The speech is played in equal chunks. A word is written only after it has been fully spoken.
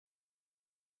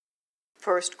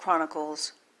1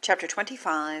 Chronicles, chapter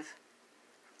 25.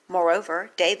 Moreover,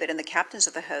 David and the captains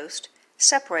of the host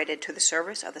separated to the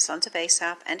service of the sons of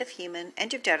Asaph and of Heman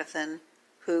and of Jeduthun,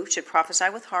 who should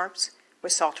prophesy with harps,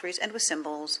 with psalteries, and with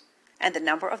cymbals. And the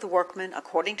number of the workmen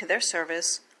according to their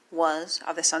service was,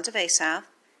 of the sons of Asaph,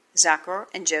 Zaccur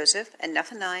and Joseph and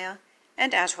Nethaniah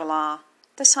and Asarelah,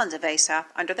 the sons of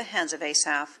Asaph under the hands of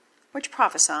Asaph, which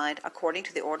prophesied according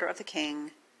to the order of the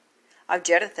king. Of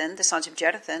Jeduthun, the sons of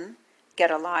Jeduthun,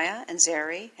 Gedaliah and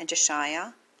Zeri and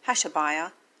Jeshaiah,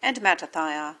 Hashabiah and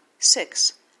Mattithiah,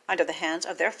 6, under the hands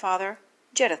of their father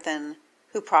Jeduthun,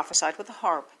 who prophesied with the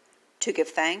harp, to give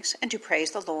thanks and to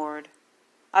praise the Lord.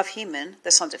 Of Heman,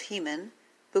 the sons of Heman,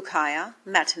 Bukkiah,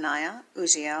 Mattaniah,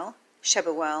 Uzziel,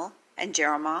 Shebuel, and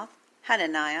Jerimoth,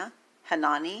 Hananiah,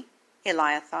 Hanani,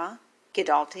 Eliathah,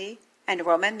 Giddalti, and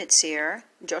Romamtiezer,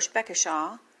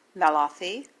 Joshbekashah,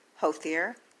 Mallothi,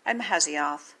 Hothir, and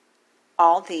Mahaziah.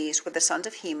 All these were the sons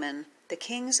of Heman, the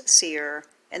king's seer,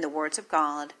 in the words of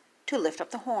God, to lift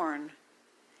up the horn.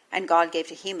 And God gave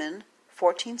to Heman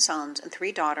 14 sons and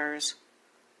 3 daughters.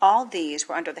 All these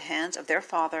were under the hands of their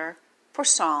father, for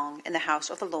song in the house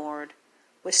of the Lord,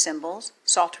 with cymbals,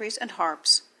 psalteries, and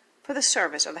harps, for the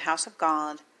service of the house of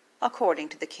God, according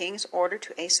to the king's order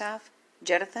to Asaph,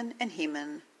 Jeduthun, and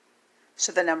Heman.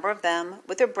 So the number of them,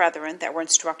 with their brethren that were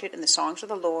instructed in the songs of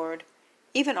the Lord,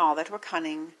 even all that were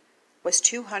cunning, was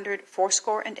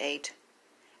 268.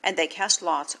 And they cast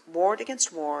lots ward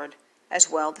against ward, as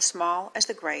well the small as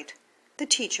the great, the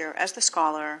teacher as the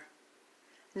scholar.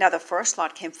 Now the first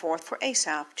lot came forth for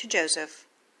Asaph to Joseph,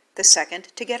 the second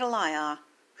to Gedaliah,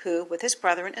 who with his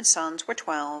brethren and sons were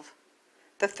 12.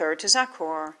 The third to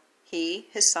Zaccur, he,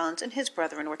 his sons, and his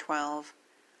brethren were 12.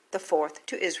 The fourth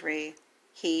to Zeri,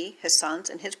 he, his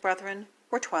sons, and his brethren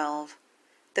were 12.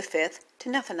 The fifth to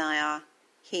Nethaniah,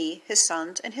 he, his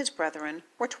sons, and his brethren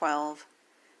were 12.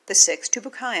 The sixth to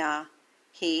Bukkiah,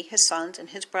 he, his sons, and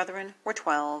his brethren were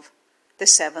 12. The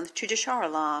seventh to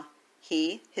Jeshaiah,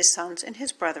 he, his sons, and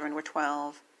his brethren were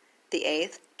 12. The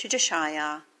eighth to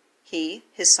Jeshaiah, he,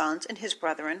 his sons, and his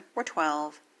brethren were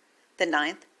 12. The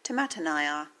ninth to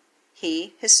Mattaniah,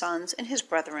 he, his sons, and his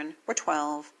brethren were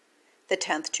 12. The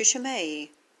 10th to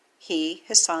Shimei, he,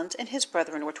 his sons, and his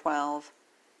brethren were 12.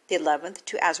 The 11th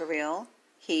to Asarelah,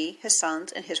 he, his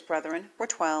sons, and his brethren were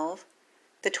 12.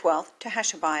 The 12th to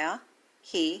Hashabiah,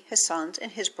 he, his sons,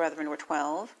 and his brethren were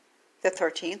 12. The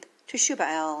 13th to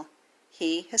Shebuel,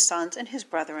 he, his sons, and his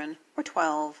brethren were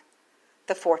 12.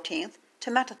 The 14th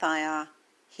to Mattithiah,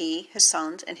 he, his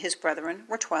sons, and his brethren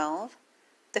were 12.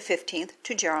 The 15th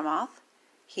to Jerimoth,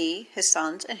 he, his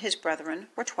sons, and his brethren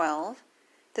were 12.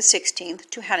 The 16th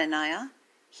to Hananiah,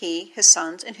 he, his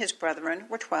sons, and his brethren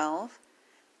were 12.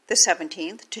 The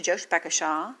 17th to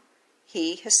Joshbekashah,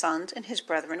 he, his sons, and his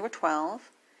brethren were 12.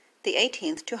 The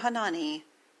 18th to Hanani,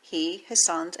 he, his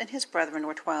sons, and his brethren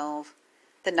were 12.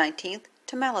 The 19th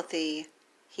to Mallothi,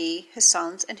 he, his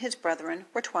sons, and his brethren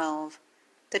were 12.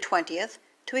 The 20th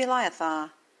to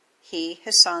Eliathah, he,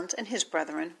 his sons, and his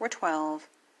brethren were 12.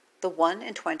 The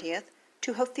 21st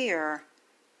to Hothir,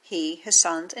 he, his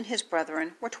sons, and his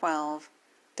brethren were 12.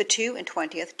 The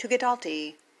 22nd to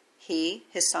Giddalti, he,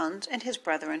 his sons, and his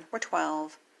brethren were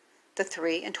 12. The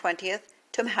 23rd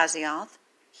to Mahaziah,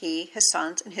 he, his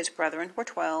sons, and his brethren were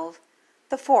 12.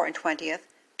 The 24th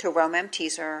to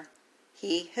Romamtiezer,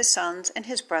 he, his sons, and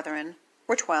his brethren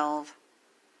were 12.